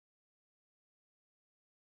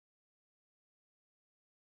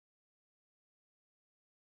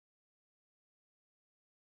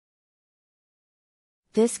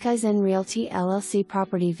This Kaizen Realty LLC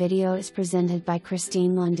property video is presented by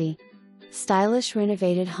Christine Lundy. Stylish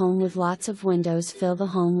renovated home with lots of windows fill the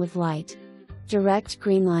home with light. Direct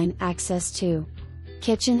Greenline Access to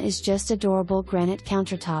kitchen is just adorable granite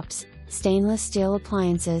countertops, stainless steel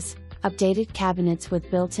appliances, updated cabinets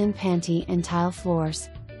with built-in panty and tile floors.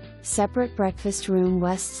 Separate breakfast room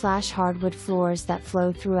west/hardwood floors that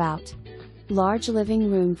flow throughout. Large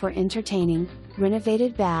living room for entertaining,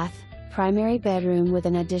 renovated bath, primary bedroom with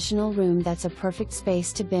an additional room that's a perfect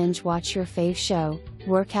space to binge watch your fave show,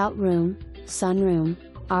 workout room, sunroom,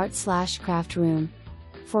 art/craft room.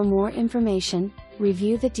 For more information,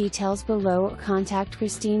 review the details below or contact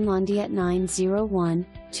Christine Lundy at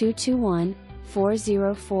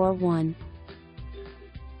 901-221-4041.